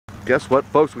Guess what,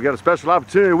 folks? We got a special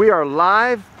opportunity. We are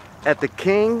live at the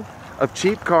king of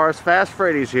cheap cars, Fast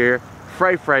Freddy's here.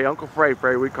 Frey, Uncle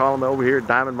Frey, we call him over here at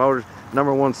Diamond Motors,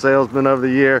 #1 salesman of the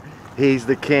year. He's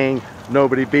the king.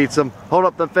 Nobody beats him. Hold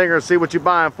up the finger and see what you're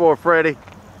buying for, Freddy.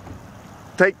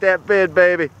 Take that bid,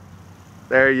 baby.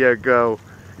 There you go.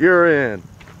 You're in.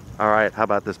 All right, how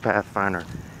about this Pathfinder?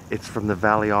 It's from the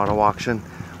Valley Auto Auction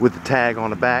with the tag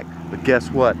on the back, but guess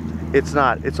what? It's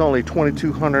not. It's only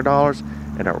 $2,200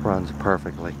 and it runs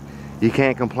perfectly. You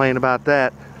can't complain about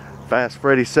that. Fast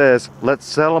Freddy says, let's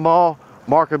sell them all,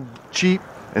 mark them cheap,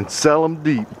 and sell them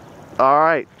deep. All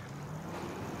right.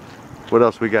 What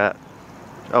else we got?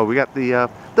 Oh, we got the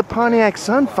Pontiac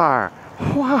Sunfire.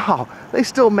 Wow, they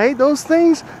still made those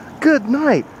things? Good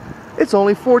night. It's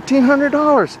only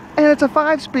 $1,400 and it's a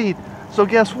 5-speed. So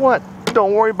guess what?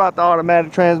 Don't worry about the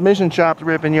automatic transmission shops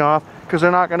ripping you off, because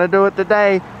they're not going to do it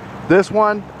today. This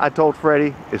one, I told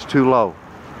Freddy, is too low.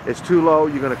 It's too low.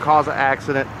 You're going to cause an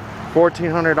accident.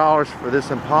 $1,400 for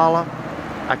this Impala.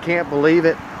 I can't believe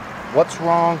it. What's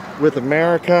wrong with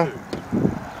America?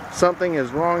 Something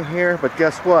is wrong here, but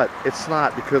guess what? It's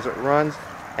not, because it runs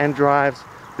and drives.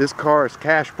 This car is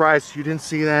cash price. You didn't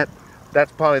see that.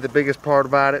 That's probably the biggest part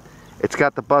about it. It's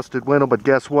got the busted window, but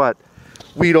guess what?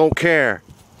 We don't care.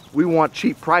 We want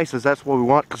cheap prices. That's what we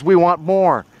want, because we want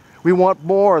more. We want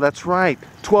more. That's right.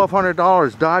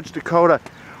 $1,200 Dodge Dakota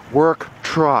work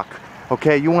truck.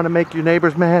 Okay, you want to make your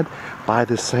neighbors mad? Buy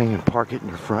this thing and park it in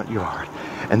your front yard,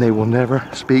 and they will never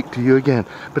speak to you again.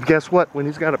 But guess what? When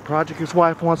he's got a project his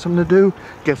wife wants him to do,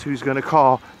 guess who he's going to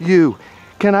call? You.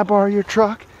 Can I borrow your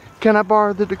truck? Can I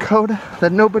borrow the Dakota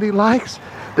that nobody likes,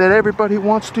 that everybody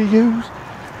wants to use?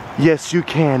 Yes, you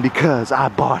can, because I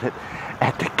bought it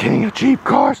at the king of cheap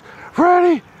cars.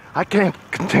 Freddy, I can't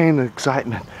contain the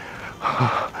excitement.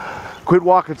 Quit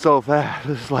walking so fast.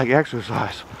 This is like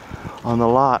exercise on the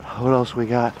lot. What else we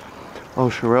got? Oh,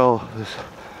 Sherelle is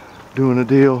doing a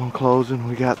deal, closing.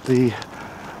 We got the,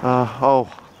 oh,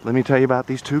 let me tell you about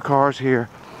these two cars here.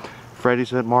 Freddy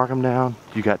said mark them down.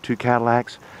 You got two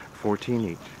Cadillacs, 14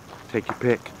 each. Take your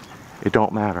pick. It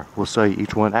don't matter. We'll sell you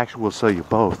each one. Actually, we'll sell you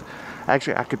both.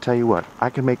 Actually, I could tell you what. I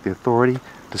can make the authority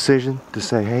decision to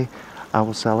say, hey, I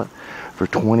will sell it for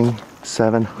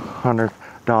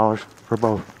 $2,700 for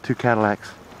both. Two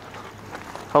Cadillacs.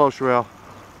 Hello, Sherelle.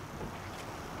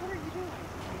 What are you doing?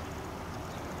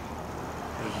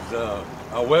 This is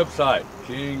our website,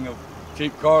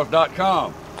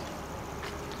 kingofcheapcars.com.